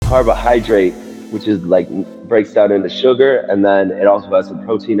carbohydrate, which is like breaks down into sugar, and then it also has some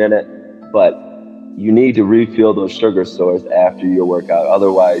protein in it. But you need to refill those sugar stores after your workout.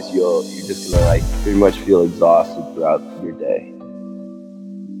 Otherwise, you're just gonna like pretty much feel exhausted throughout your day.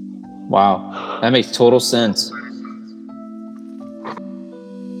 Wow, that makes total sense.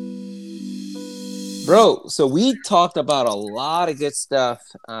 Bro, so we talked about a lot of good stuff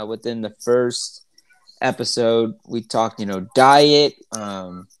within the first episode. We talked, diet,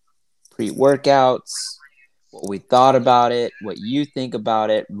 pre-workouts, what we thought about it, what you think about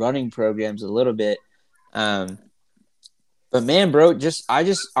it, running programs a little bit. Um, but man, bro,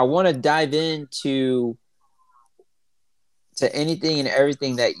 I want to dive into anything and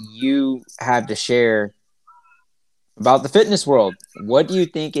everything that you have to share about the fitness world. What do you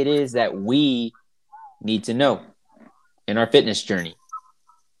think it is that we need to know in our fitness journey?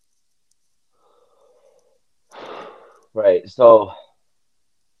 Right. So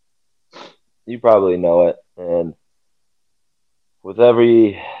you probably know it, and with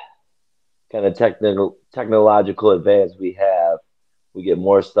every kind of technological advance we have, we get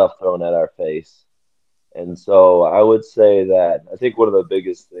more stuff thrown at our face. And so I would say that I think one of the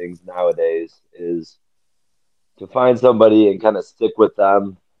biggest things nowadays is to find somebody and kind of stick with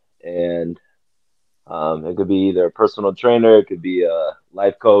them. And it could be either a personal trainer, it could be a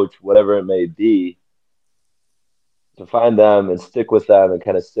life coach, whatever it may be, to find them and stick with them and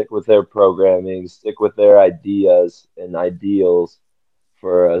kind of stick with their programming, stick with their ideas and ideals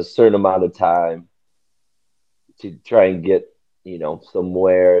for a certain amount of time to try and get,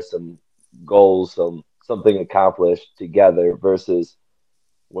 somewhere, some goals, something accomplished together versus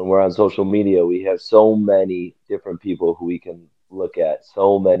when we're on social media, we have so many different people who we can look at,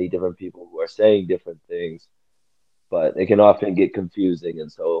 so many different people who are saying different things, but it can often get confusing.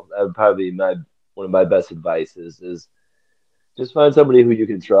 And so that would probably be my one of my best advices is just find somebody who you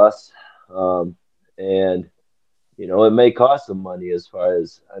can trust. And it may cost some money as far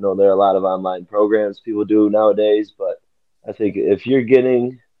as I know there are a lot of online programs people do nowadays, but I think if you're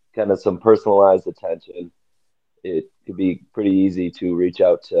getting kind of some personalized attention, it could be pretty easy to reach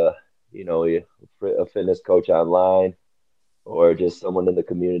out to, a fitness coach online or just someone in the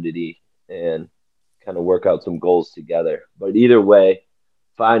community and kind of work out some goals together. But either way,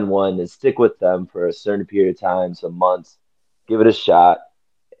 find one and stick with them for a certain period of time, some months, give it a shot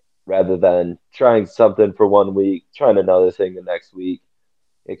rather than trying something for 1 week, trying another thing the next week.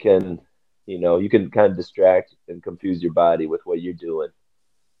 It can, you can kind of distract and confuse your body with what you're doing.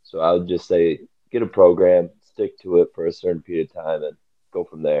 So I would just say get a program, stick to it for a certain period of time, and go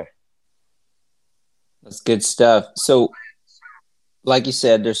from there. That's good stuff. So, like you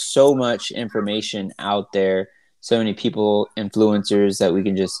said, there's so much information out there, so many people, influencers that we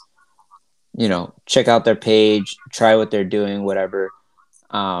can just, check out their page, try what they're doing, whatever.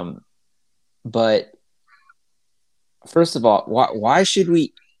 Um, but first of all, why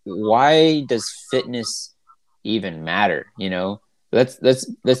does fitness even matter?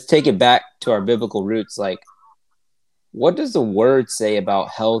 Let's take it back to our biblical roots. Like, what does the word say about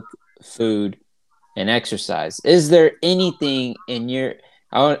health, food, and exercise? Is there anything in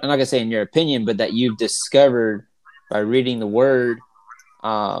I'm not gonna say in your opinion, but that you've discovered by reading the word,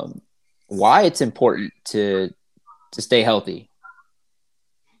 um, why it's important to stay healthy?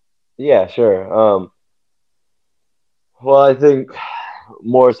 Yeah, sure. Well, I think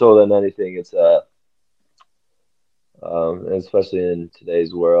more so than anything, it's especially in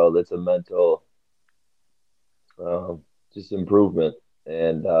today's world, it's a mental, um, just improvement,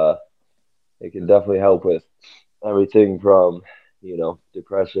 and it can definitely help with everything from,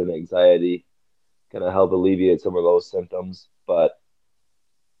 depression, anxiety, kind of help alleviate some of those symptoms. But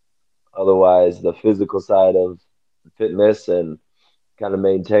otherwise, the physical side of fitness and kind of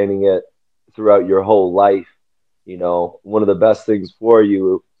maintaining it throughout your whole life, one of the best things for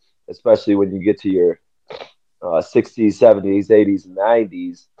you, especially when you get to your 60s, 70s, 80s, and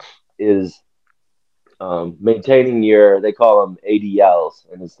 90s, is maintaining they call them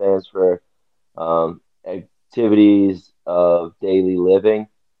ADLs, and it stands for activities of daily living.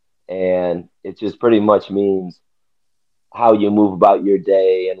 And it just pretty much means how you move about your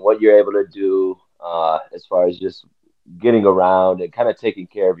day and what you're able to do as far as just getting around and kind of taking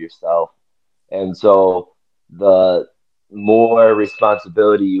care of yourself. And so the more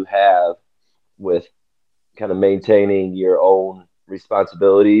responsibility you have with kind of maintaining your own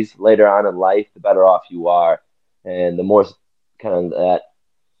responsibilities later on in life, the better off you are. And the more kind of that,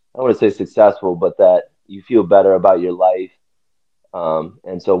 I don't want to say successful, but that you feel better about your life.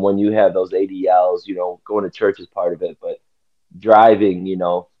 And so when you have those ADLs, going to church is part of it, but driving,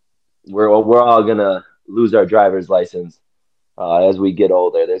 we're all gonna lose our driver's license as we get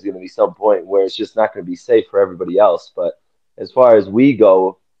older. There's going to be some point where it's just not going to be safe for everybody else. But as far as we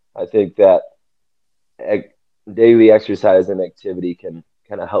go, I think that ec- daily exercise and activity can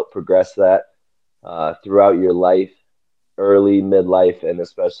kind of help progress that throughout your life, early, midlife, and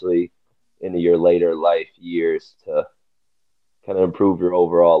especially into your later life years to kind of improve your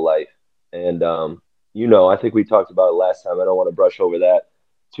overall life. And I think we talked about it last time. I don't want to brush over that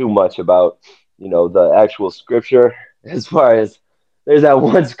too much about, the actual scripture as far as there's that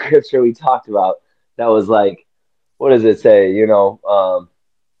one scripture we talked about that was like, what does it say?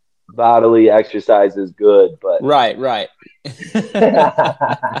 Bodily exercise is good, but Right, right.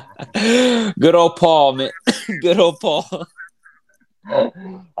 Good old Paul, man. Good old Paul.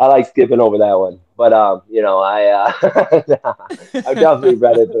 I like skipping over that one. But I've definitely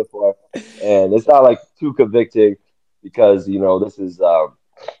read it before, and it's not like too convicting because this is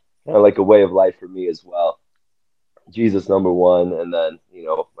kind of like a way of life for me as well. Jesus number one, and then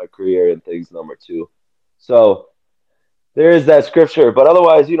my career and things number two. So there is that scripture, but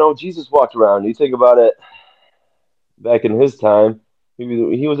otherwise, Jesus walked around. You think about it, back in his time,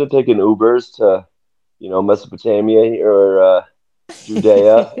 he wasn't taking Ubers to Mesopotamia or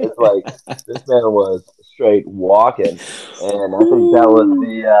Judea. It's like this man was straight walking, and I think that was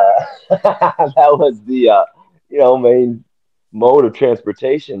the that was the main mode of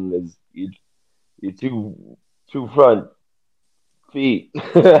transportation is you two front feet.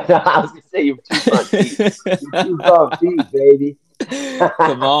 I was gonna say you two front feet. You two front feet, baby.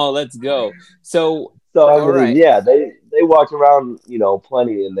 Come on, let's go. So, So I all mean, right. yeah, they walked around,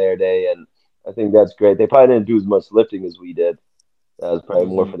 plenty in their day, and I think that's great. They probably didn't do as much lifting as we did. That was probably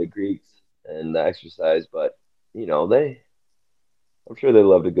more Mhm. for the Greeks and the exercise, but I'm sure they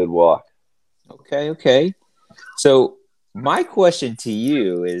loved a good walk. Okay, okay. So, my question to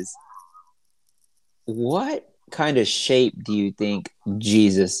you is what kind of shape do you think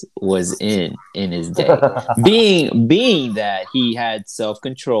Jesus was in his day? Being that he had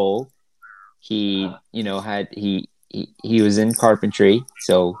self-control, he, had he was in carpentry,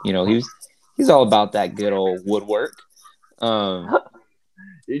 so, he's all about that good old woodwork. Um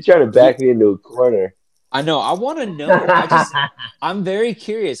You're trying to he back me into a corner. I know. I want to know. I'm very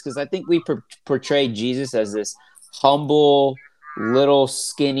curious because I think we portrayed Jesus as this humble, little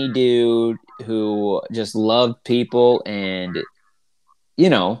skinny dude who just loved people and, you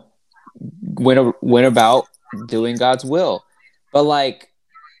know, went about doing God's will. But, like,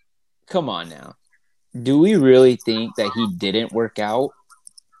 come on now. Do we really think that he didn't work out?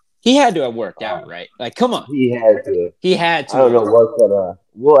 He had to have worked out, right? Like, come on. He had to. He had I to don't know have. what's gonna.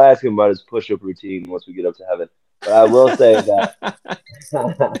 We'll ask him about his push-up routine once we get up to heaven. But I will say that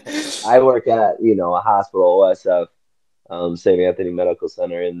I work at a hospital, OSF, St. Anthony Medical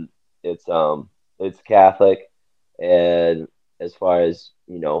Center, and it's Catholic, and as far as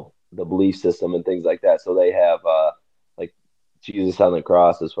the belief system and things like that, so they have like Jesus on the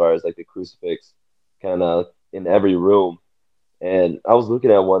cross as far as like the crucifix kind of in every room. And I was looking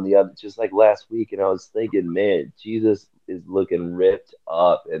at one the other just like last week, and I was thinking, man, Jesus is looking ripped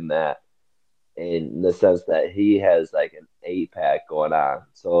up in that, in the sense that he has like an 8 pack going on.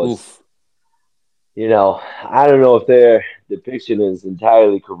 So it's Oof. I don't know if their depiction is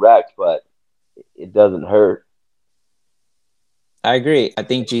entirely correct, but it doesn't hurt. I agree. I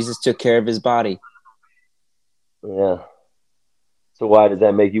think Jesus took care of his body. Yeah. So why does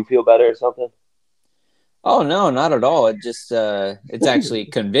that make you feel better or something? Oh no, not at all. It's actually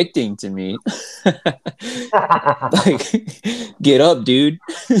convicting to me. Like, get up, dude.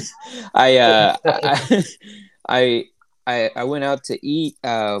 I uh I I I went out to eat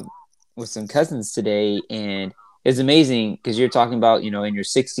with some cousins today, and it's amazing because you're talking about, in your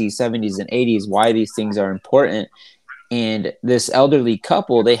 60s, 70s, and 80s why these things are important. And this elderly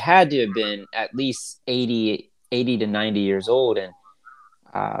couple, they had to have been at least 80 to 90 years old, and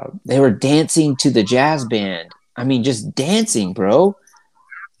they were dancing to the jazz band. I mean, just dancing, bro.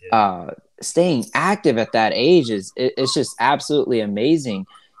 Uh, Staying active at that age it's just absolutely amazing.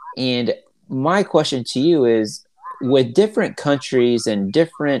 And my question to you is, with different countries and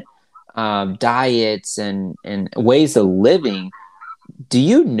different diets and ways of living, do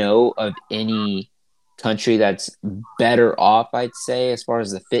you know of any country that's better off, I'd say, as far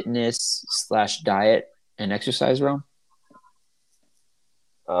as the fitness slash diet and exercise realm?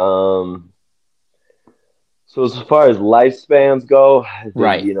 Um, so as far as lifespans go, I think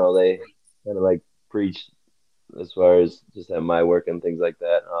Right. they kind of like preach as far as just at my work and things like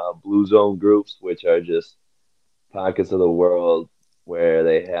that. Blue zone groups, which are just pockets of the world where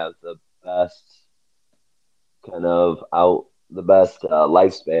they have the best the best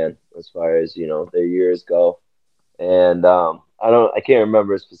lifespan as far as their years go. And I can't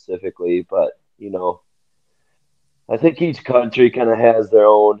remember specifically, but I think each country kind of has their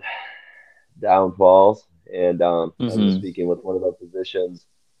own downfalls. And I was just Hmm. speaking with one of the physicians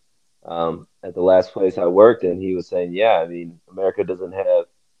at the last place I worked, and he was saying, yeah, I mean, America doesn't have,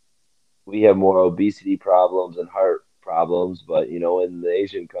 we have more obesity problems and heart problems, but in the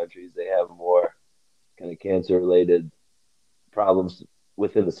Asian countries, they have more kind of cancer related problems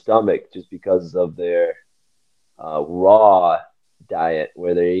within the stomach just because of their raw diet,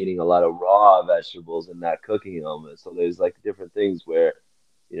 where they're eating a lot of raw vegetables and not cooking them. And so there's like different things where,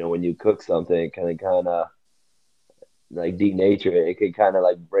 when you cook something, it kind of like denature it. It can kind of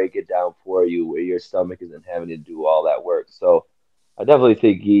like break it down for you where your stomach isn't having to do all that work. So I definitely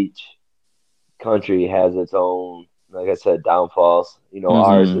think each country has its own, like I said, downfalls.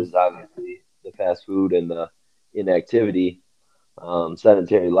 Ours Hmm. is obviously the fast food and the inactivity,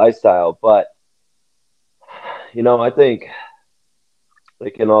 sedentary lifestyle. But I think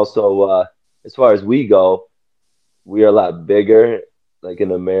they can also, as far as we go, we are a lot bigger, like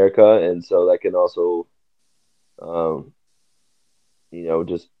in America, and so that can also, um,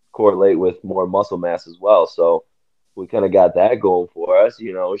 just correlate with more muscle mass as well. So we kind of got that going for us.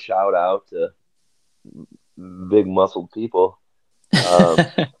 Shout out to big muscled people. Um,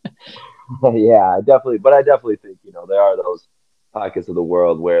 yeah, I definitely think there are those pockets of the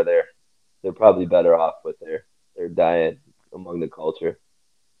world where they're probably better off with their diet among the culture.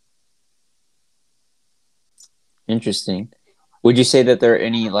 Interesting. Would you say that there are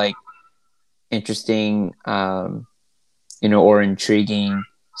any like interesting, or intriguing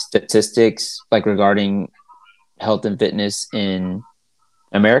statistics like regarding health and fitness in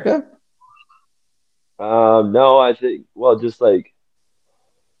America? No, I think well, just like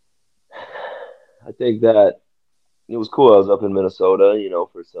I think that it was cool. I was up in Minnesota,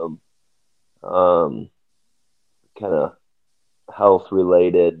 for some um, kind of health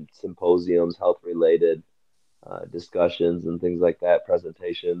related symposiums, health related discussions and things like that,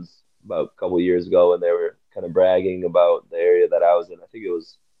 presentations about a couple years ago, and they were kind of bragging about the area that I was in. I think it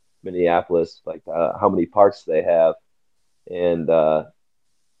was Minneapolis, like how many parks they have, and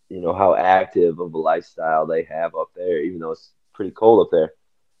how active of a lifestyle they have up there, even though it's pretty cold up there.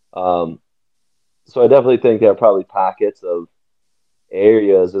 Um, so I definitely think there are probably pockets of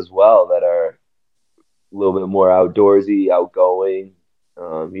areas as well that are a little bit more outdoorsy, outgoing.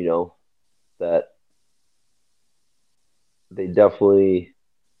 That they definitely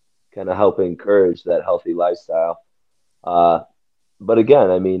kind of help encourage that healthy lifestyle. Uh, but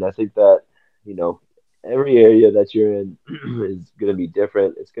again, I mean, I think that, you know, every area that you're in is going to be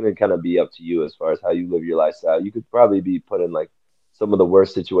different. It's going to kind of be up to you as far as how you live your lifestyle. You could probably be put in like some of the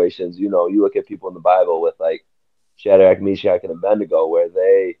worst situations. You look at people in the Bible with like Shadrach, Meshach, and Abednego, where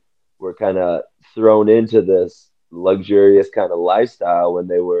they were kind of thrown into this luxurious kind of lifestyle when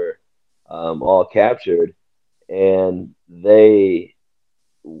they were all captured, and they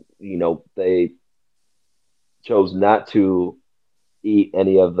chose not to eat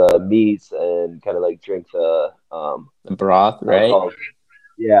any of the meats and kind of like drink the The broth, right? alcohol.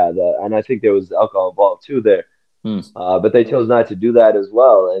 Yeah, and I think there was alcohol involved too there. Hmm. But they chose not to do that as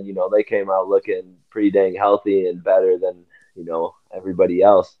well, and they came out looking pretty dang healthy and better than everybody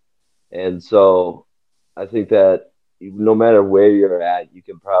else. And so I think that no matter where you're at, you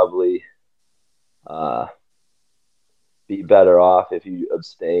can probably uh, be better off if you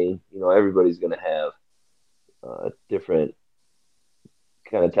abstain. Everybody's going to have different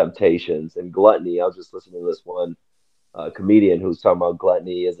kind of temptations and gluttony. I was just listening to this one comedian who's talking about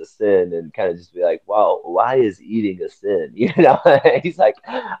gluttony as a sin and kind of just be like, wow, why is eating a sin? He's like,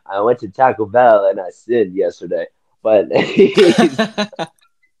 I went to Taco Bell and I sinned yesterday. But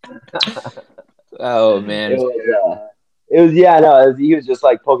Oh it man. was yeah, no, he was just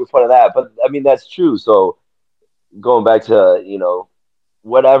like poking fun of that. But I mean, that's true. So going back to,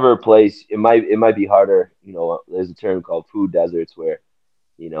 whatever place, it might be harder. There's a term called food deserts where,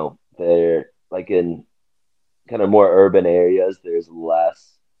 they're like in kind of more urban areas, there's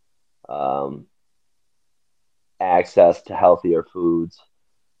less um, access to healthier foods,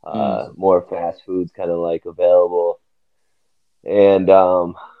 Hmm. more fast foods kind of like available. And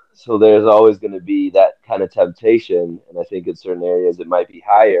so there's always going to be that kind of temptation. And I think in certain areas it might be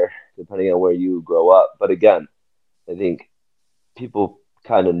higher depending on where you grow up. But again, I think people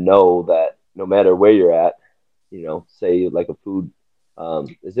kind of know that no matter where you're at, say like a food,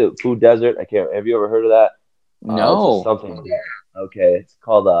 is it food desert? I can't, have you ever heard of that? It's a No. something. Okay, it's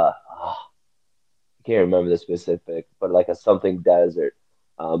called I can't remember the specific, but like a something desert.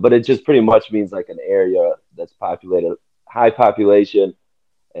 But it just pretty much means like an area that's populated, high population,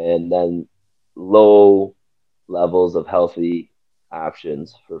 and then low levels of healthy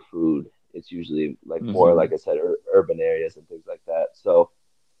options for food. It's usually like more, Mm-hmm. like I said, urban areas and things like that. So,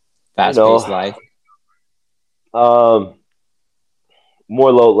 you Fast know, paced life. um,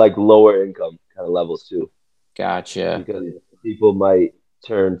 more lower income kind of levels too, Gotcha. because people might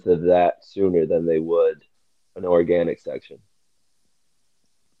turn to that sooner than they would an organic section.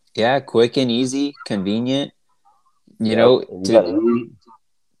 Yeah, quick and easy, convenient. You Yep, know, and you got to eat.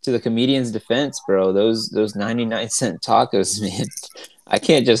 to the comedian's defense, bro, those 99-cent tacos, man. I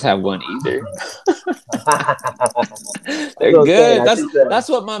can't just have one either. That's They're what I'm saying. good. I think that That's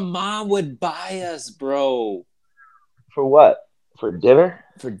what my mom would buy us, bro, for what? For dinner?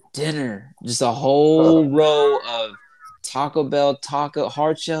 for dinner. Just a whole row of Taco Bell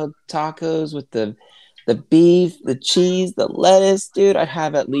hard shell tacos with the beef, the cheese, the lettuce, dude. I'd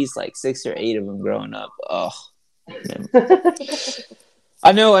have at least like 6 or 8 of them growing up. Oh, man.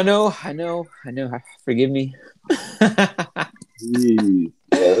 I know. Forgive me. Jeez,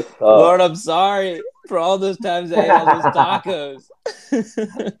 yeah, that's tough. Lord, I'm sorry for all those times I ate all those tacos.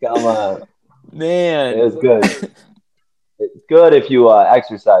 Come on, Man. it's good. It's good if you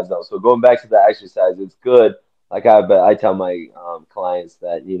exercise though. So going back to the exercise, it's good. Like I tell my clients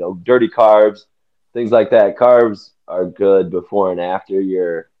that dirty carbs, things like that. Carbs are good before and after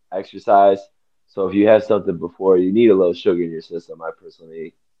your exercise. So if you have something before, you need a little sugar in your system. I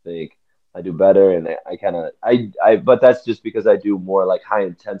personally think I do better, and I kind of but that's just because I do more like high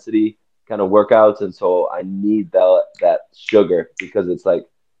intensity kind of workouts, and so I need that sugar because it's like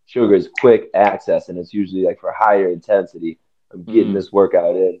sugar is quick access, and it's usually like for higher intensity. I'm getting Mm, this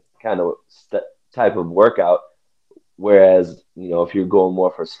workout in kind of type of workout. Whereas, if you're going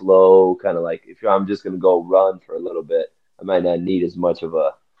more for slow, kind of like if I'm just gonna go run for a little bit, I might not need as much of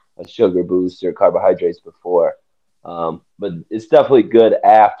a sugar boost or carbohydrates before. But it's definitely good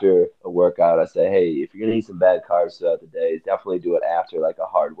after a workout. I say, hey, if you're gonna eat some bad carbs throughout the day, definitely do it after like a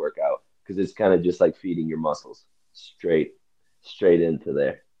hard workout because it's kind of just like feeding your muscles straight, straight into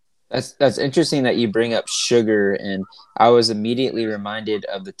there. that's interesting that you bring up sugar, and I was immediately reminded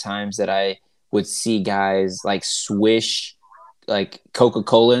of the times that I would see guys like swish like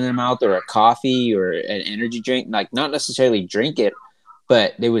Coca-Cola in their mouth or a coffee or an energy drink, like not necessarily drink it,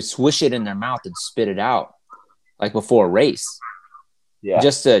 but they would swish it in their mouth and spit it out like before a race. Yeah.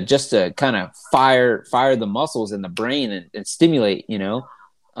 Just to kind of fire the muscles in the brain and stimulate,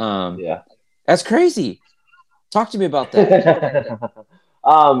 um Yeah. that's crazy. Talk to me about that.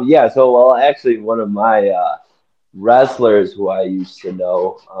 Yeah, so well actually one of my wrestlers who I used to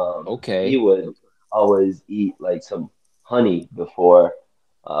know, he Okay. would always eat like some honey before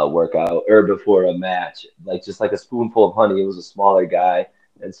workout or before a match, like just like a spoonful of honey. He was a smaller guy,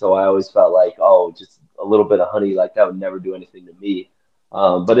 and so I always felt like, oh, just a little bit of honey, like that would never do anything to me.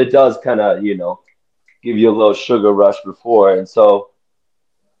 But it does kind of, give you a little sugar rush before, and so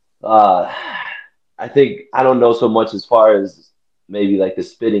uh, I think I don't know so much as far as maybe like the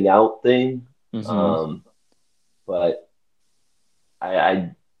spitting out thing, Mm-hmm. um, but I,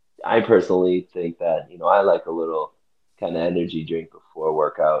 I I personally think that I like a little kind of energy drink before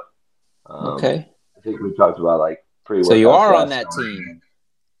workout. Um, Okay. I think we talked about like So you pre-workouts are on last that time. team.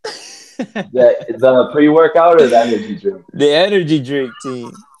 The pre-workout or the energy drink? The energy drink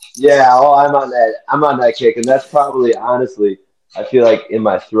team. Yeah, oh, I'm on that. I'm on that kick, and that's probably honestly, I feel like in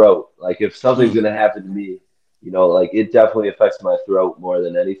my throat. Like if something's Mm. gonna happen to me, like it definitely affects my throat more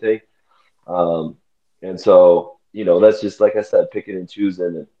than anything. And so, that's just like I said, picking and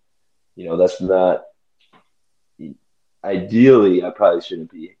choosing, and that's not ideally. I probably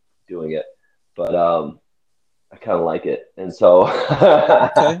shouldn't be doing it, but I kind of like it, and so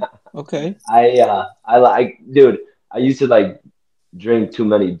Okay. Okay. I like, dude. I used to like drink too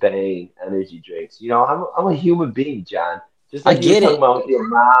many Bang energy drinks. I'm a human being, John. Just I like you were get talking it. about with your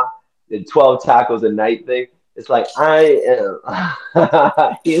mom, the 12 tacos a night thing. It's like I am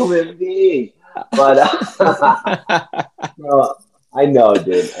a human being. But no, I know,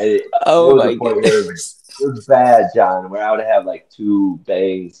 dude. There Oh was a my point where goodness. it was bad, John, where I would have like two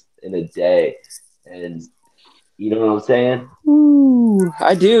bangs in a day. And you know what I'm saying? Ooh,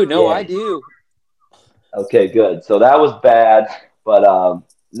 I do. No, Yeah. I do. Okay, good. So that was bad, but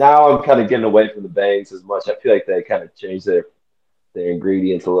now I'm kind of getting away from the bangs as much. I feel like they kind of changed their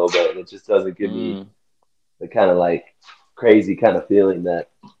ingredients a little bit, and it just doesn't give me Mm. the kind of like crazy kind of feeling that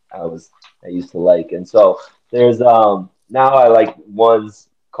I used to like. And so there's now I like ones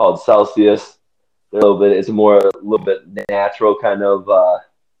called Celsius. They're a little bit, it's a little bit natural kind of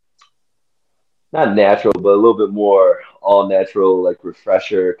not natural, but a little bit more all natural, like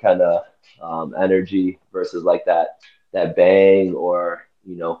refresher kind of energy versus like that bang or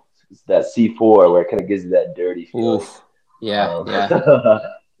that C4 where it kind of gives you that dirty feeling. Oof. Yeah, Um, yeah.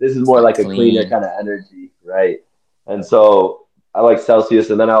 this is It's more like like a cleaner clean. kind of energy, right? And so I like Celsius,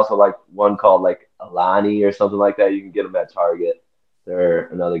 and then I also like one called like Alani or something like that. You can get them at Target. They're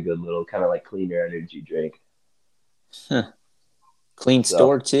another good little kind of like cleaner energy drink. Huh. Clean So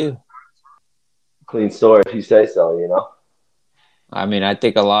store too. clean store if you say so, you know. I mean, I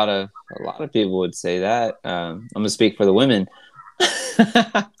think a lot of people would say that. I'm gonna speak for the women.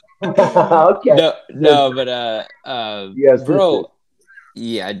 Okay, No, good. no, but You have sisters. bro,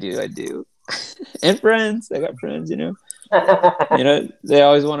 yeah, I do, and friends. I got friends, they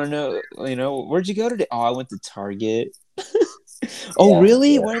always want to know, where'd you go today? Oh, I went to Target. Oh, Yeah,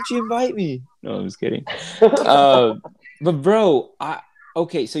 really? yeah. Why didn't you invite me? No, I'm just kidding. Uh, but bro,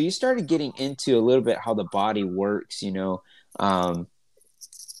 okay, so you started getting into a little bit how the body works, and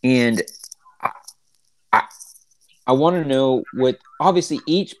I, I, I want to know what. Obviously,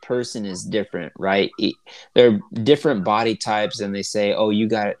 each person is different, right? There are different body types, and they say, oh, you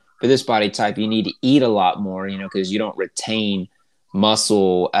got for this body type, you need to eat a lot more, because you don't retain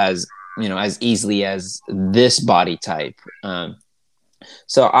muscle as easily as this body type.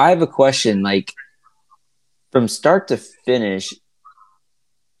 So I have a question, like from start to finish,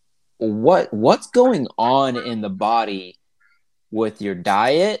 what's going on in the body with your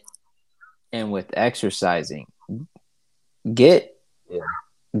diet and with exercising? Get Yeah.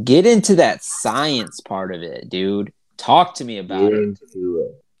 get into that science part of it, dude. Talk to me about it. Getting to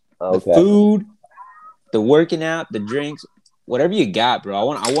it. The Okay. food, the working out, the drinks, whatever you got, bro.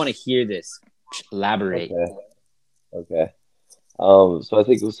 I want to hear this. Elaborate. Okay. Okay. So I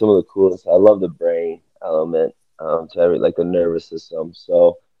think it was some of the coolest. I love the brain element, to every like the nervous system.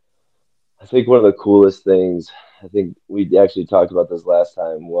 So I think one of the coolest things, I think we actually talked about this last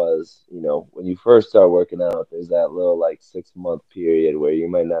time, was, when you first start working out, there's that little like 6 month period where you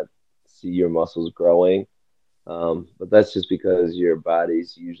might not see your muscles growing. But that's just because your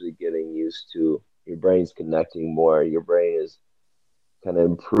body's usually getting used to your brain's connecting more. Your brain is kind of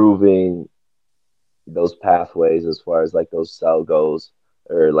improving those pathways as far as like those cell goes,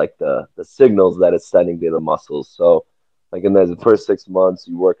 or like the signals that it's sending to the muscles. So like in the first 6 months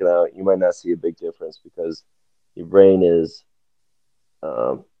you working out, you might not see a big difference because your brain is,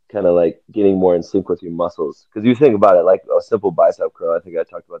 kind of like getting more in sync with your muscles. Because you think about it, like a simple bicep curl. I think I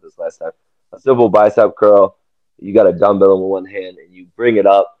talked about this last time. A simple bicep curl, you got a dumbbell in one hand and you bring it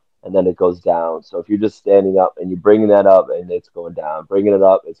up and then it goes down. So if you're just standing up and you're bringing that up and it's going down, bringing it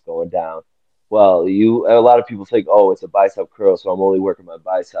up, it's going down. Well, a lot of people think, oh, it's a bicep curl, so I'm only working my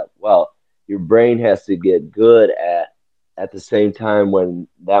bicep. Well, your brain has to get good at the same time when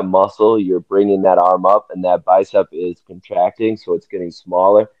that muscle, you're bringing that arm up and that bicep is contracting, so it's getting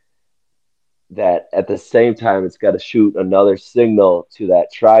smaller, that at the same time it's got to shoot another signal to that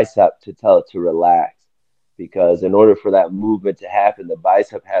tricep to tell it to relax. Because in order for that movement to happen, the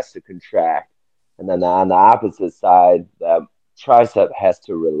bicep has to contract. And then on the opposite side, the tricep has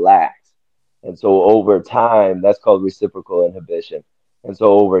to relax. And so over time, that's called reciprocal inhibition. And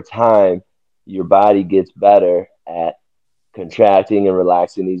so over time, your body gets better at contracting and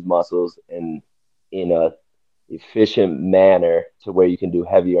relaxing these muscles in a efficient manner to where you can do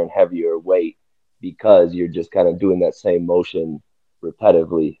heavier and heavier weight because you're just kind of doing that same motion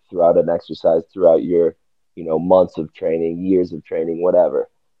repetitively throughout an exercise, throughout your, months of training, years of training, whatever.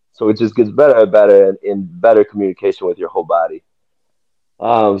 So it just gets better and better and in better communication with your whole body.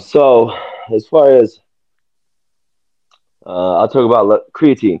 So as far as, I'll talk about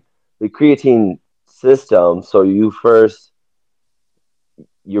creatine. The creatine system. So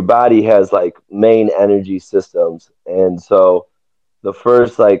your body has like main energy systems, and so the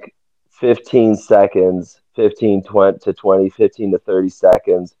first like 15 seconds, 15 20 to 20, 15 to 30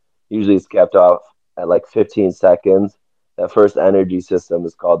 seconds, usually it's kept off at like 15 seconds. That first energy system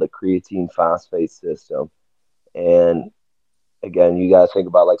is called the creatine phosphate system. And again, you got to think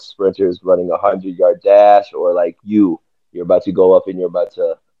about like sprinters running a 100-yard dash, or like you're about to go up and you're about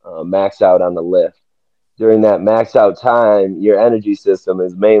to, max out on the lift. During that max out time, your energy system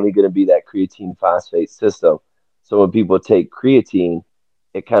is mainly going to be that creatine phosphate system. So when people take creatine,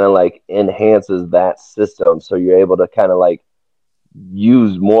 it kind of like enhances that system. So you're able to kind of like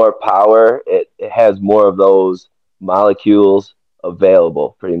use more power. It has more of those molecules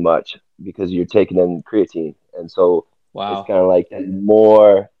available pretty much because you're taking in creatine. And so it's Wow. kind of like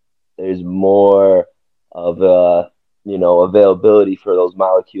there's more of a, availability for those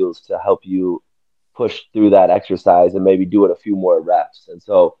molecules to help you push through that exercise and maybe do it a few more reps. And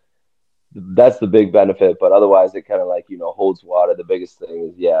so that's the big benefit. But otherwise, it kind of like, holds water. The biggest thing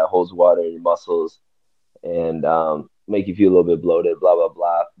is, yeah, it holds water in your muscles. And make you feel a little bit bloated, blah blah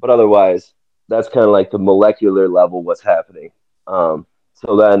blah. But otherwise, that's kind of like the molecular level what's happening.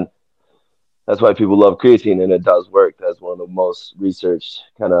 So then that's why people love creatine, and it does work. That's one of the most researched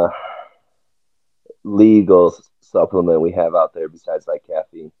kind of legal supplement we have out there besides like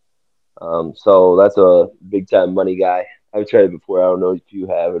caffeine. So that's a big time money guy. I've tried it before. I don't know if you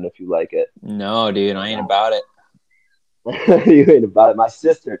have and if you like it. No, dude, I ain't about it. You ain't about it. My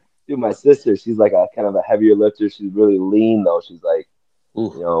sister, dude, my sister, she's like a kind of a heavier lifter. She's really lean though. She's like,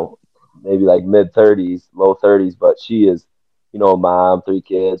 Ooh, you know, maybe like mid 30s, low 30s, but she is, a mom, three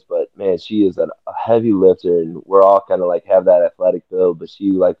kids, but man, she is a heavy lifter, and we're all kind of like have that athletic build, but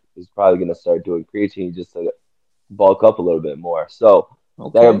she like is probably gonna start doing creatine just to bulk up a little bit more. So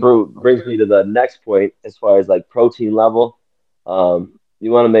that okay. brings me to the next point as far as like protein level.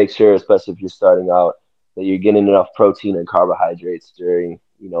 You want to make sure, especially if you're starting out, that you're getting enough protein and carbohydrates during,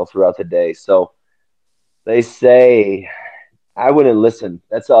 throughout the day. So they say I wouldn't listen.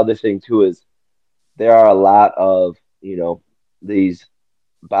 That's the other thing too is there are a lot of, these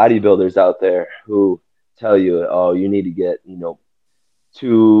bodybuilders out there who tell you, oh, you need to get,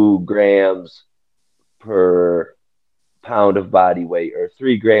 2 grams per pound of body weight or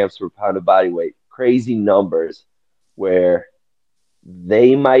 3 grams per pound of body weight. Crazy numbers where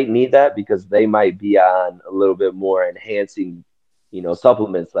they might need that because they might be on a little bit more enhancing,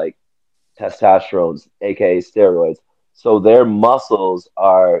 supplements like testosterone, aka steroids. So their muscles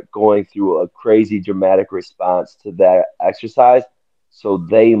are going through a crazy dramatic response to that exercise. So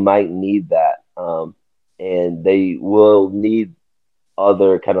they might need that. And they will need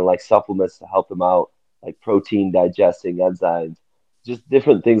other kind of like supplements to help them out, like protein digesting enzymes, just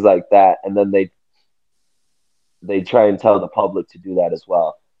different things like that. And then they try and tell the public to do that as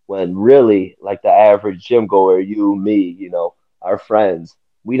well. When really, like the average gym goer, you, me, our friends,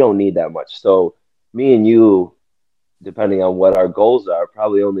 we don't need that much. So me and you, depending on what our goals are,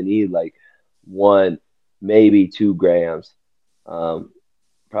 probably only need like 1, maybe 2 grams. Um,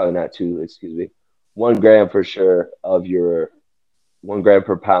 Probably not two, excuse me. 1 gram for sure of your 1 gram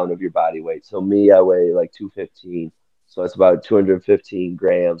per pound of your body weight. So me, I weigh like 215. So that's about 215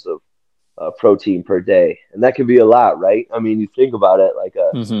 grams of protein per day. And that can be a lot, right? I mean, you think about it, like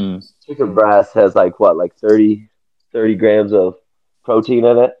a Mm-hmm. chicken breast has like what, like 30 grams of protein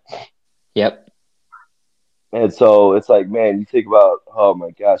in it. Yep. And so it's like, man, you think about, oh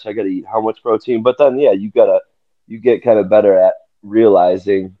my gosh, I gotta eat how much protein? But then, yeah, you get kind of better at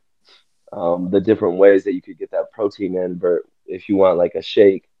realizing the different ways that you could get that protein in. But if you want like a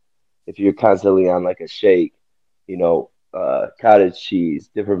shake, if you're constantly on like a shake, cottage cheese,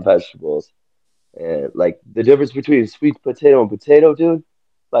 different vegetables, and like the difference between sweet potato and potato, dude,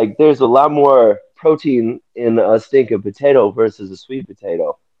 like there's a lot more protein in a stinking potato versus a sweet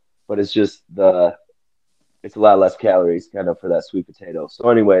potato, but it's a lot less calories kind of for that sweet potato. So,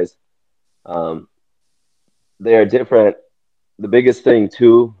 anyways, um, they are different. The biggest thing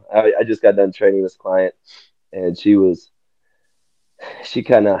too, I just got done training this client, and she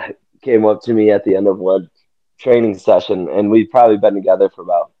kind of came up to me at the end of one training session, and we've probably been together for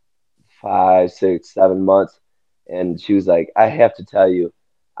about 5, 6, 7 months. And she was like, I have to tell you,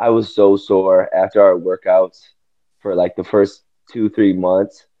 I was so sore after our workouts for like the first 2, 3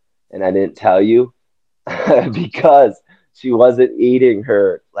 months, and I didn't tell you because she wasn't eating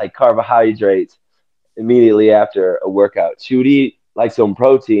her like carbohydrates immediately after a workout. She would eat like some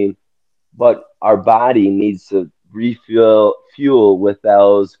protein, but our body needs to refuel fuel with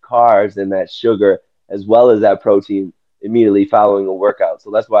those carbs and that sugar as well as that protein immediately following a workout.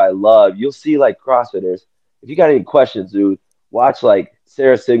 So that's why I love you'll see like CrossFitters. If you got any questions, dude, watch like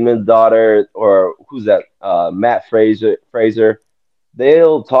Sarah Sigmund's daughter or who's that? Matt Fraser.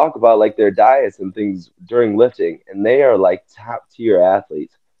 They'll talk about like their diets and things during lifting, and they are like top tier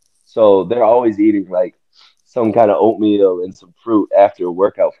athletes. So they're always eating like some kind of oatmeal and some fruit after a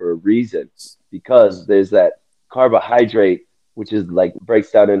workout for a reason, because there's that carbohydrate, which is like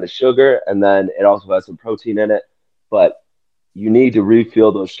breaks down into sugar, and then it also has some protein in it. But you need to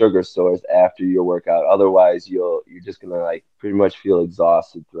refill those sugar stores after your workout. Otherwise, you're just gonna like pretty much feel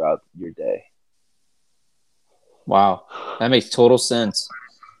exhausted throughout your day. Wow. That makes total sense.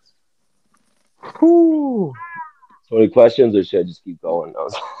 Whew. So any questions, or should I just keep going?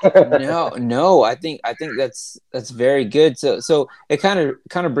 No, no, I think that's very good. So it kind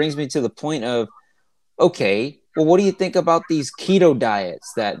of brings me to the point of, okay, well, what do you think about these keto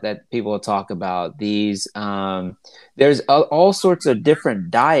diets that people talk about? These there's all sorts of different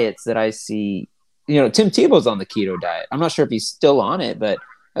diets that I see. Tim Tebow's on the keto diet. I'm not sure if he's still on it, but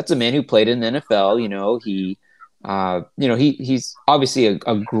that's a man who played in the NFL. He's obviously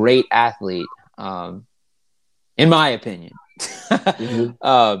a great athlete. in my opinion. Hmm.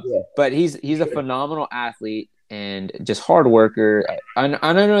 uh, Yeah. but he's a phenomenal athlete and just hard worker. And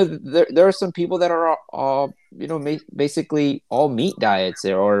I know that there are some people that are all basically all meat diets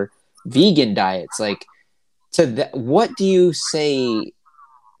or vegan diets. Like to that, what do you say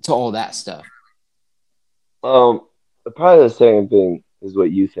to all that stuff? Um, Probably the same thing is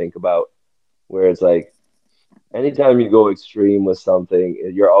what you think about, where it's like anytime you go extreme with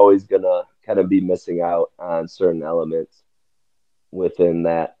something, you're always gonna kind of be missing out on certain elements within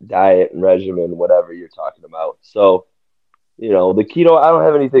that diet and regimen, whatever you're talking about. So, the keto, I don't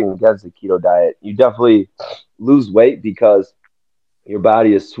have anything against the keto diet. You definitely lose weight because your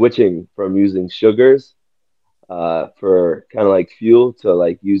body is switching from using sugars for kind of like fuel to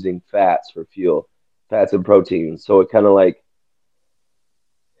like using fats for fuel, fats and proteins. So it kind of like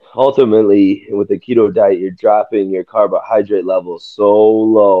ultimately with the keto diet, you're dropping your carbohydrate levels so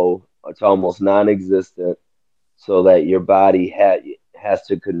low, it's almost non-existent, so that your body has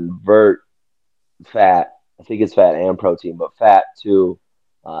to convert fat. I think it's fat and protein, but fat to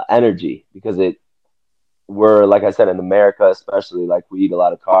energy because we're like I said in America, especially like we eat a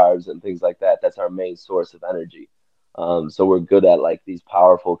lot of carbs and things like that. That's our main source of energy. So we're good at like these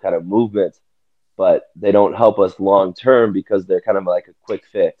powerful kind of movements, but they don't help us long term because they're kind of like a quick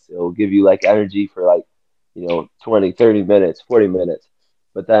fix. It'll give you like energy for like, 20, 30 minutes, 40 minutes,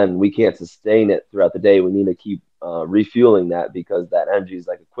 but then we can't sustain it throughout the day. We need to keep refueling that because that energy is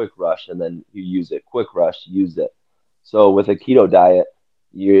like a quick rush and then you use it, quick rush, use it. So with a keto diet,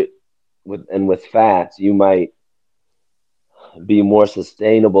 you with fats, you might be more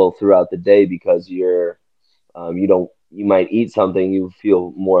sustainable throughout the day because you might eat something, you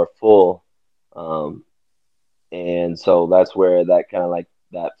feel more full. Um, and so that's where that kind of like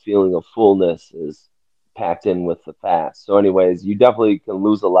that feeling of fullness is packed in with the fats. So, anyways, you definitely can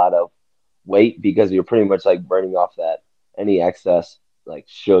lose a lot of weight because you're pretty much like burning off that any excess like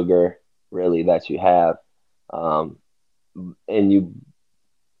sugar really that you have. Um, and you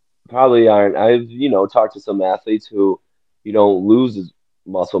probably aren't. I've, talked to some athletes who you don't lose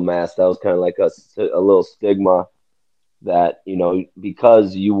muscle mass. That was kind of like a little stigma that,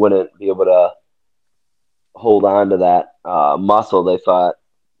 because you wouldn't be able to hold on to that muscle, they thought,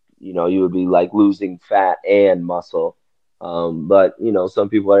 you would be like losing fat and muscle. But, some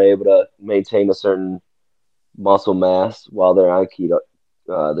people are able to maintain a certain muscle mass while they're on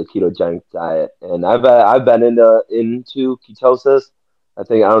the ketogenic diet. And I've been into ketosis. I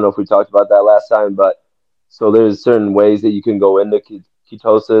don't know if we talked about that last time, but so there's certain ways that you can go into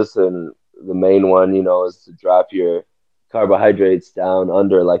ketosis, and the main one, is to drop your carbohydrates down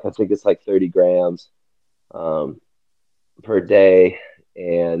under like I think it's like 30 grams um, per day,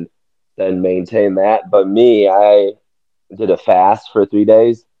 and then maintain that. But me, I did a fast for 3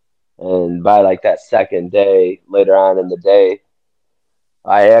 days, and by like that second day, later on in the day,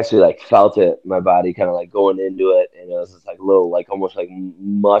 I actually like felt it, my body kind of like going into it, and it was just like little, like almost like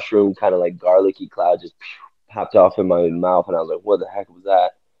mushroom, kind of like garlicky cloud just popped off in my mouth, and I was like, "What the heck was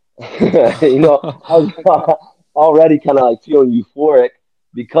that?" I was already kind of like feeling euphoric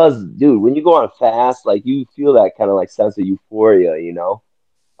because, dude, when you go on fast, like you feel that kind of like sense of euphoria.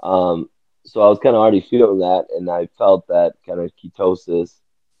 Um, so I was kind of already feeling that, and I felt that kind of ketosis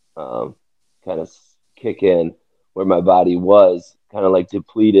um, kind of kick in where my body was kind of like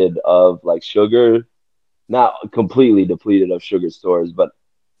depleted of like sugar, not completely depleted of sugar stores, but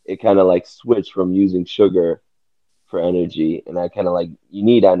it kind of like switched from using sugar for energy. And I kind of like, you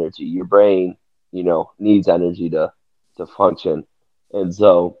need energy. Your brain, needs energy to function. And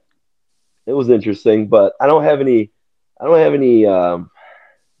so it was interesting, but I don't have any, you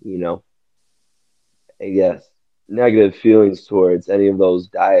know, I guess, negative feelings towards any of those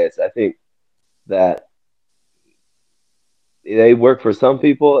diets. I think that they work for some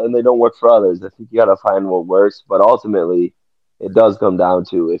people and they don't work for others. I think you got to find what works, but ultimately, it does come down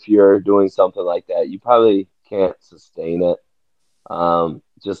to if you're doing something like that, you probably can't sustain it.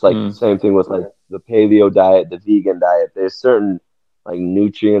 Just like Mm. same thing with like the paleo diet, the vegan diet. There's certain like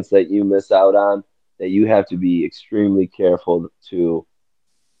nutrients that you miss out on that you have to be extremely careful to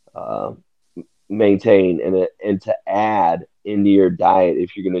uh, maintain and to add into your diet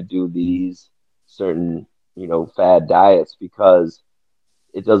if you're going to do these certain fad diets because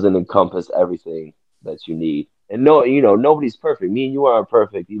it doesn't encompass everything that you need. And no, nobody's perfect. Me and you aren't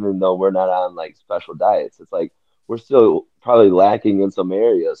perfect, even though we're not on like special diets. It's like we're still probably lacking in some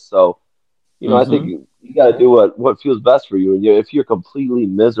areas. So, I think Mm-hmm. you got to do what feels best for you. And if you're completely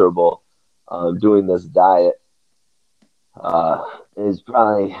miserable doing this diet, uh, it's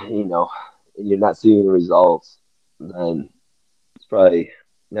probably, and you're not seeing results, then it's probably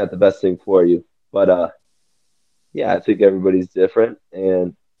not the best thing for you. But yeah, I think everybody's different,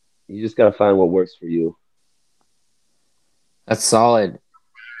 and you just gotta find what works for you. That's solid.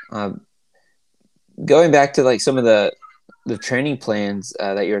 Um, Going back to like some of the training plans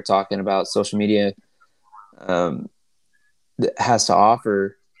that you were talking about, social media um, that has to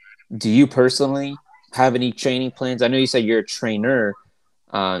offer. Do you personally have any training plans? I know you said you're a trainer.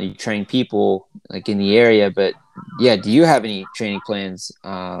 You train people like in the area, but yeah, do you have any training plans?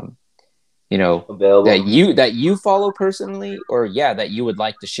 You know Available. that you follow personally, or yeah, that you would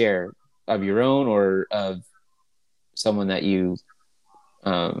like to share of your own or of someone that you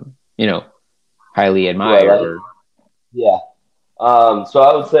know, highly Who I admire like? or Yeah. So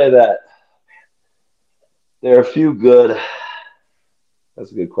I would say that there are a few good.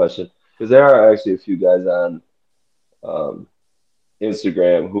 That's a good question because there are actually a few guys on um,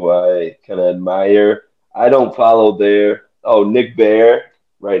 Instagram who I kind of admire. I don't follow their. Oh, Nick Bear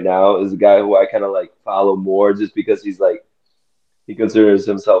right now is a guy who I kind of like follow more just because he's like he considers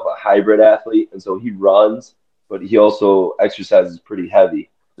himself a hybrid athlete, and so he runs, but he also exercises pretty heavy,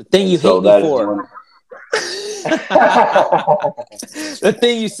 the thing and you so hate me that is for. one. The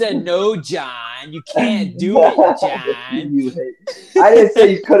thing you said, no, John, you can't do it, John. You hate. I didn't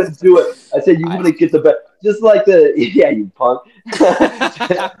say you couldn't do it. I said you I, wouldn't get the best. Just like the yeah, you punk.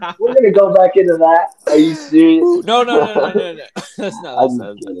 We're gonna go back into that. Are you serious? no, no, no, no, no, no. That's not. That's I'm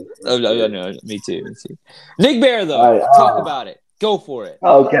not. just kidding. I'm Oh, no, no, kidding. no. Me too. Me too. Nick Bear, All though, right. talk about it. Go for it.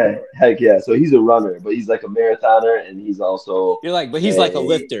 Okay. Heck yeah. So he's a runner, but he's like a marathoner, and he's also You're like, but he's like a a.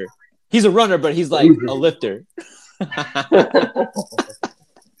 lifter. He's a runner, but he's But like a lifter.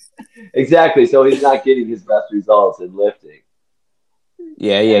 exactly. So he's not getting his best results in lifting,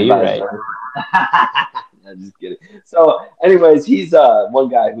 Yeah, yeah, and you're vice right. versa. I'm just kidding. So, anyways, he's one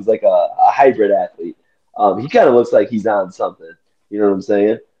guy who's like a hybrid athlete. He kind of looks like he's on something. You know what I'm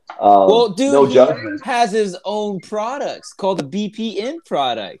saying? Well, dude, No he judgment. has his own products called the BPN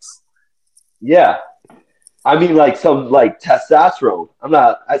products. Yeah, I mean, like some like testosterone. I'm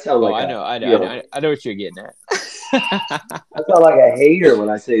not. I sound Oh, like a I know what you're getting at. I sound like a hater when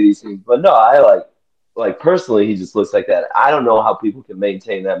I say these things, but no, I like personally, he just looks like that. I don't know how people can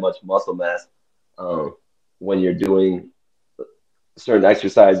maintain that much muscle mass um, when you're doing certain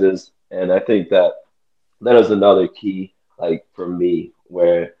exercises, and I think that that is another key, like for me,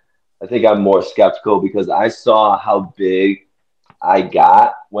 where I think I'm more skeptical because I saw how big I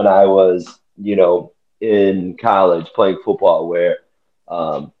got when I was, in college playing football, where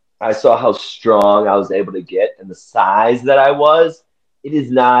I saw how strong I was able to get and the size that I was. It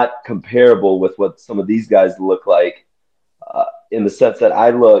is not comparable with what some of these guys look like in the sense that I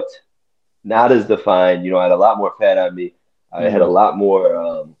looked not as defined. I had a lot more fat on me. I had a Mm. lot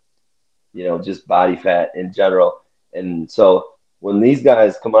more, just body fat in general. And so when these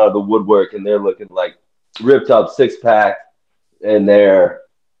guys come out of the woodwork and they're looking like ripped up six pack and their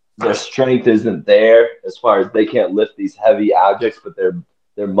strength isn't there as far as they can't lift these heavy objects, but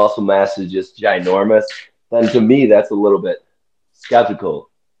their muscle mass is just ginormous, then to me that's a little bit skeptical,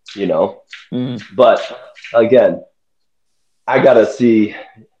 you know. Mm. But again, I gotta see.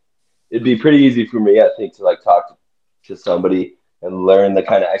 It'd be pretty easy for me, I think, to like talk to somebody and learn the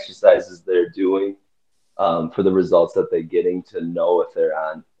kind of exercises they're doing for the results that they're getting to know if they're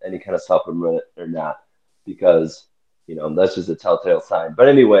on any kind of supplement or not, because that's just a telltale sign. But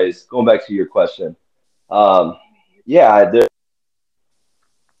anyways, going back to your question, um, yeah,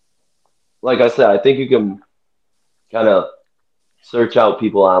 like I said, I think you can kind of search out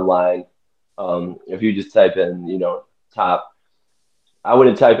people online. If you just type in, top, I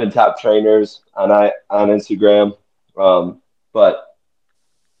wouldn't type in top trainers on Instagram, but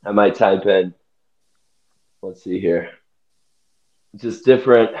I might type in, let's see here, just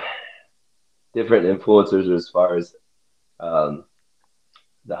different influencers as far as um,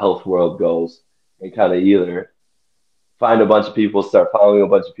 the health world goes, and kind of either find a bunch of people, start following a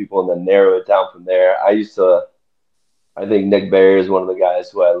bunch of people, and then narrow it down from there. I think Nick Bear is one of the guys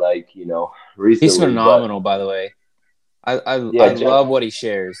who I like, He's recently, but phenomenal, by the way. yeah, I love what he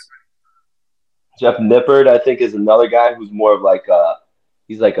shares. Jeff Nippard, I think, is another guy who's more of like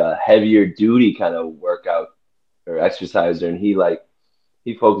he's like a heavier duty kind of workout or exerciser, and he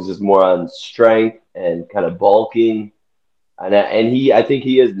focuses more on strength and kind of bulking, and I think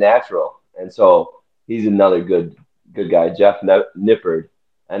he is natural, and so he's another good guy, Jeff Nippard,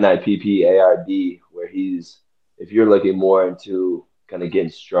 Nippard, where he's if you're looking more into kind of getting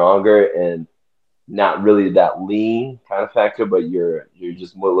stronger and not really that lean kind of factor, but you're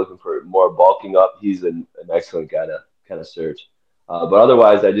just more looking for more bulking up. He's an excellent guy to kind of search. But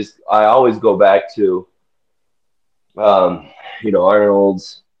otherwise, I always go back to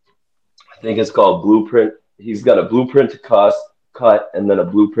Arnold's. I think it's called Blueprint. he's got a blueprint to cut, and then a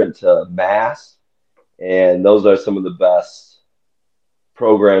blueprint to mass, and those are some of the best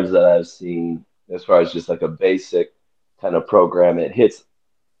programs that I've seen as far as just like a basic kind of program. It hits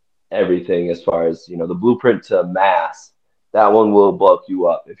everything as far as, the blueprint to mass. That one will bulk you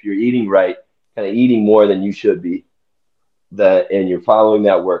up. If you're eating right, kind of eating more than you should be, that and you're following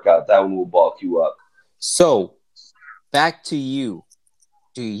that workout, that one will bulk you up. So back to you.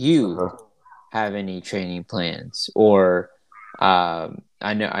 Do you Uh-huh. have any training plans? Or I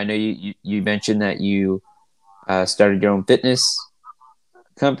know you mentioned that you started your own fitness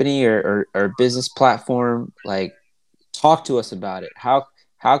company or business platform. Like, talk to us about it.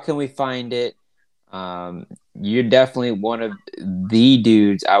 How can we find it? You're definitely one of the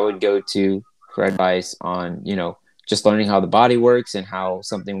dudes I would go to for advice on, just learning how the body works and how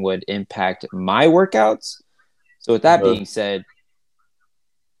something would impact my workouts. So with that Uh-huh. being said,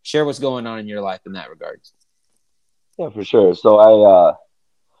 share what's going on in your life in that regard. Yeah, for sure. So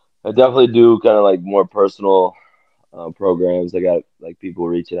I definitely do kind of like more personal programs. I got like people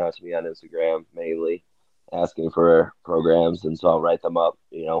reaching out to me on Instagram mainly asking for programs, and so I'll write them up,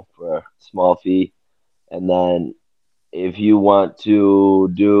 for a small fee. And then if you want to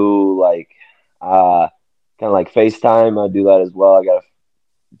do like uh kind of like FaceTime, I do that as well. I got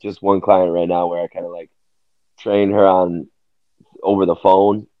just one client right now where I kind of like train her on over the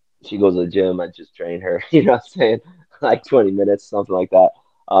phone. She goes to the gym, I just train her, you know what I'm saying? Like 20 minutes, something like that.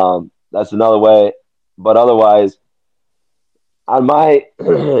 That's another way. But otherwise, on my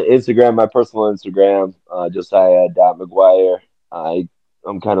Instagram, my personal Instagram, Josiah.McGuire,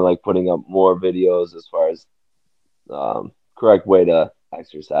 I'm kind of like putting up more videos as far as correct way to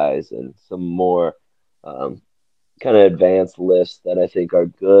exercise and some more um, kind of advanced lifts that I think are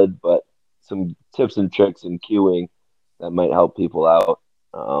good, but some tips and tricks in cueing that might help people out.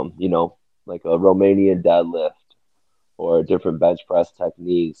 Like a Romanian deadlift or different bench press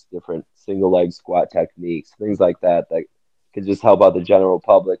techniques, different single leg squat techniques, things like that that could just help out the general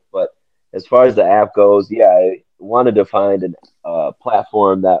public. But as far as the app goes, yeah, I wanted to find an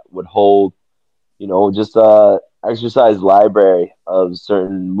platform that would hold, just a exercise library of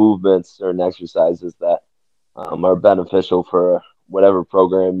certain movements, certain exercises that are beneficial for whatever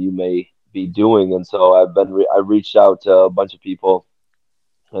program you may be doing. And so I reached out to a bunch of people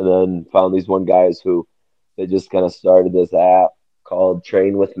and then found these one guys who they just kind of started this app called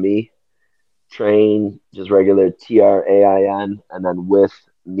Train with Me. Train, just regular TRAIN, and then with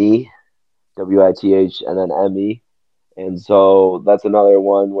me, WITH, and then ME. And so that's another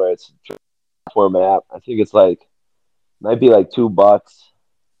one where it's a platform app. I think it's like might be like $2.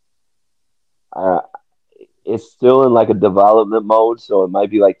 Uh, it's still in like a development mode, so it might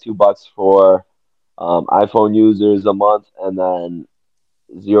be like $2 for iPhone users a month, and then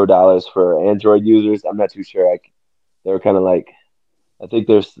 $0 for Android users. I'm not too sure. They're kind of like I think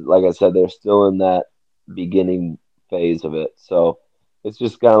there's like I said, they're still in that beginning phase of it. So it's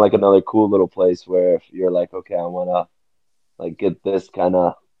just kind of like another cool little place where if you're like, okay, I want to like get this kind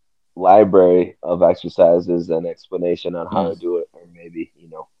of library of exercises and explanation on how Mm. to do it, or maybe,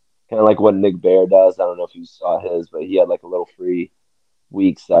 kind of like what Nick Bear does. I don't know if you saw his, but he had like a little free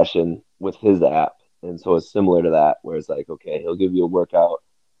week session with his app. And so it's similar to that, where it's like, okay, he'll give you a workout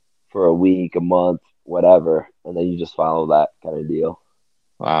for a week, a month, whatever, and then you just follow that kind of deal.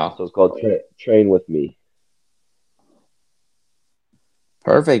 So Wow. it's called Train with Me.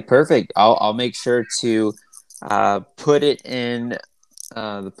 Perfect. Perfect. I'll make sure to put it in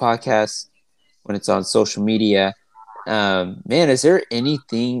the podcast when it's on social media. Man, is there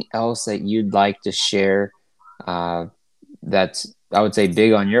anything else that you'd like to share that's, I would say,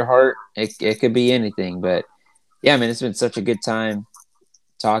 big on your heart? It could be anything, but yeah, man, it's been such a good time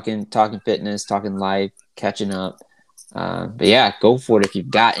talking fitness, talking life, catching up. But yeah, go for it if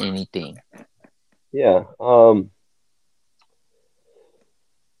you've got anything. Yeah.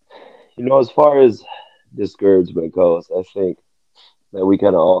 As far as discouragement goes, I think that we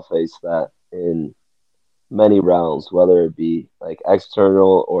kind of all face that in many realms, whether it be like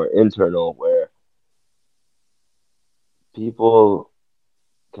external or internal, where people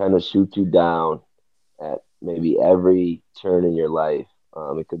kind of shoot you down at maybe every turn in your life.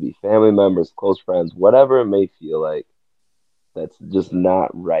 It could be family members, close friends, whatever it may feel like, that's just not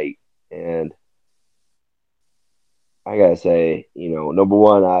right. And I gotta say, number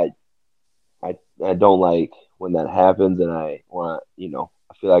one, I don't like when that happens, and I want,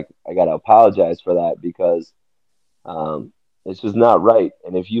 I feel like I gotta apologize for that because it's just not right.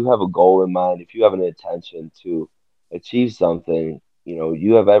 And if you have a goal in mind, if you have an intention to achieve something,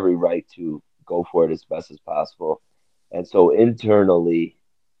 you have every right to go for it as best as possible. And so internally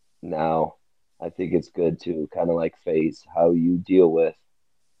now, I think it's good to kind of like face how you deal with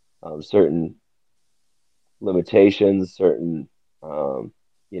certain limitations, certain, um,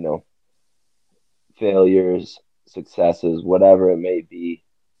 you know, failures, successes, whatever it may be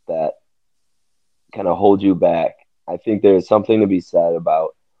that kind of hold you back. I think there's something to be said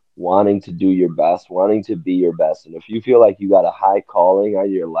about wanting to do your best, wanting to be your best. And if you feel like you got a high calling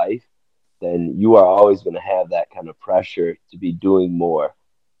on your life, then you are always going to have that kind of pressure to be doing more.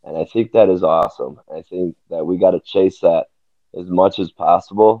 And I think that is awesome. I think that we got to chase that as much as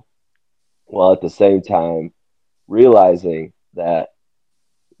possible, while at the same time realizing that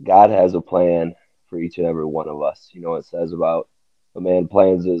God has a plan for each and every one of us. You know, it says about a man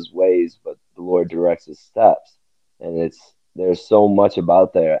plans his ways, but the Lord directs his steps. And there's so much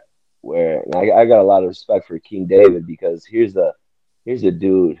about there where and I got a lot of respect for King David, because here's a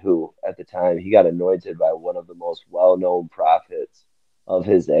dude who at the time he got anointed by one of the most well-known prophets of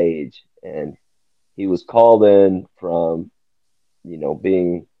his age, and he was called in from,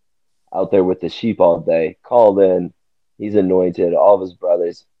 being out there with the sheep all day, called in, he's anointed, all of his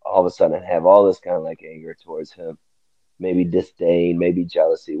brothers all of a sudden have all this kind of like anger towards him, maybe disdain, maybe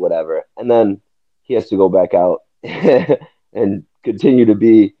jealousy, whatever. And then he has to go back out and continue to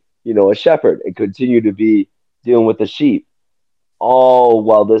be, a shepherd and continue to be dealing with the sheep, all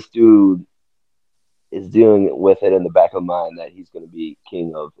while this dude is dealing with it in the back of mind that he's going to be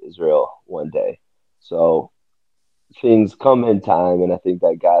king of Israel one day. So things come in time, and I think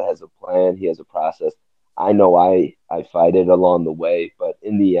that God has a plan. He has a process. I know I fight it along the way, but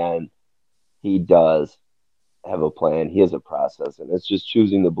in the end, He does have a plan. He has a process, and it's just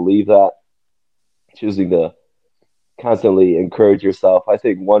choosing to believe that, choosing to constantly encourage yourself. I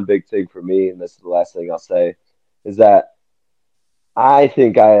think one big thing for me, and this is the last thing I'll say, is that I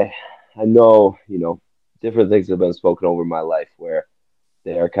think I know, different things have been spoken over my life where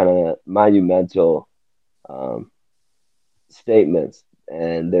they are kind of monumental um, statements,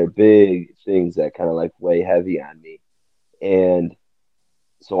 and they're big things that kind of like weigh heavy on me. And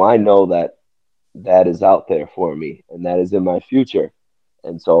so I know that that is out there for me and that is in my future.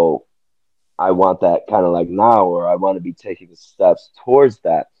 And so I want that kind of like now, or I want to be taking steps towards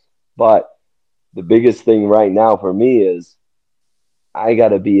that. But the biggest thing right now for me is I got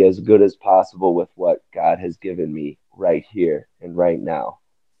to be as good as possible with what God has given me right here and right now,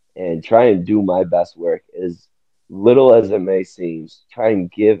 and try and do my best work as little as it may seem. Try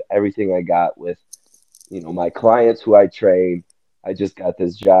and give everything I got with, my clients who I train. I just got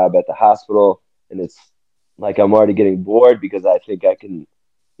this job at the hospital, and it's like I'm already getting bored because I think I can,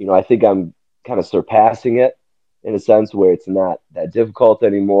 I think I'm kind of surpassing it in a sense where it's not that difficult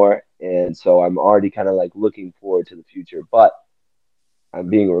anymore. And so I'm already kind of like looking forward to the future. But I'm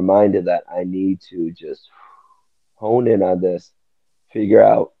being reminded that I need to just hone in on this, figure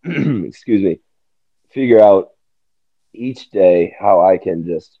out, excuse me, figure out each day how I can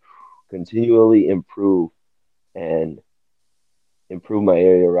just continually improve and improve my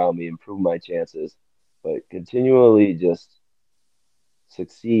area around me, improve my chances, but continually just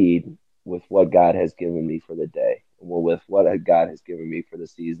succeed with what God has given me for the day, well, with what God has given me for the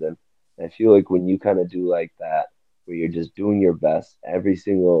season. And I feel like when you kind of do like that, where you're just doing your best every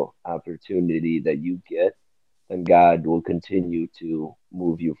single opportunity that you get, then God will continue to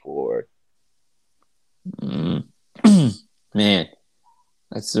move you forward. Mm. Man,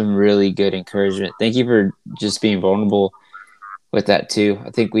 that's some really good encouragement. Thank you for just being vulnerable with that too. I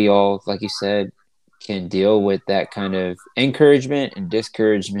think we all, like you said, can deal with that kind of encouragement and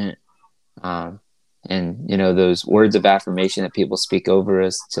discouragement, um, and those words of affirmation that people speak over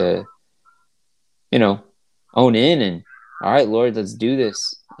us to, you know, own in and all right, Lord, let's do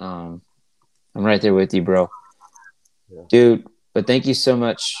this. I'm right there with you, bro, Yeah. dude. But thank you so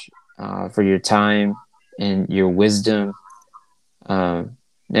much for your time and your wisdom. Now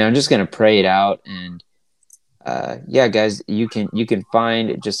I'm just gonna pray it out and yeah, guys, you can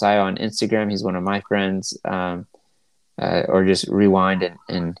find Josiah on Instagram. He's one of my friends. Or just rewind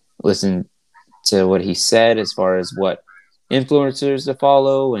and listen to what he said as far as what influencers to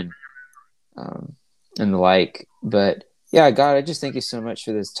follow um, and the like. But yeah, God, I just thank you so much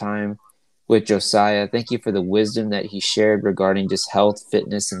for this time with Josiah. Thank you for the wisdom that he shared regarding just health,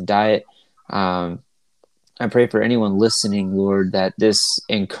 fitness, and diet. Um, I pray for anyone listening, Lord, that this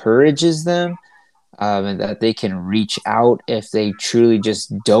encourages them, and that they can reach out if they truly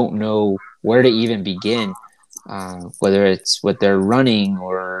just don't know where to even begin, whether it's with their running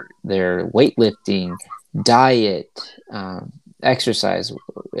or their weightlifting, diet, exercise.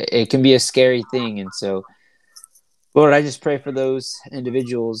 It can be a scary thing. And so, Lord, I just pray for those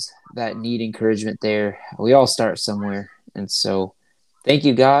individuals that need encouragement there. We all start somewhere. And so, Thank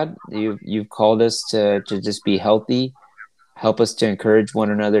you, God. You've called us to just be healthy. Help us to encourage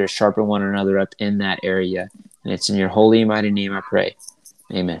one another, to sharpen one another up in that area. And it's in your holy and mighty name I pray.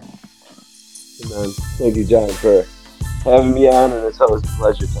 Amen. Amen. Thank you, John, for having me on, and it's always a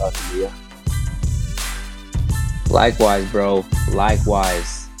pleasure talking to you. Likewise, bro.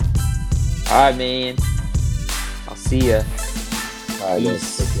 Likewise. All right, man. I'll see ya. All right, man.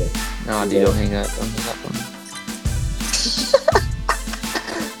 Okay. No, dude, don't hang up. Don't hang up on me.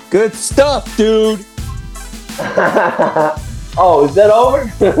 Good stuff, dude. Oh, is that over?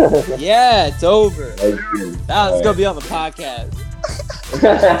 Yeah, it's over. Now it's All gonna be on the podcast.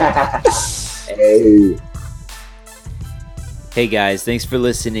 Hey. Hey guys, thanks for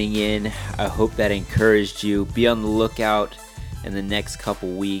listening in. I hope that encouraged you. Be on the lookout in the next couple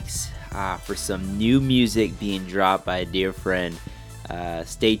weeks for some new music being dropped by a dear friend.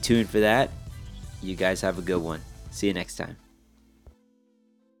 Stay tuned for that. You guys have a good one. See you next time.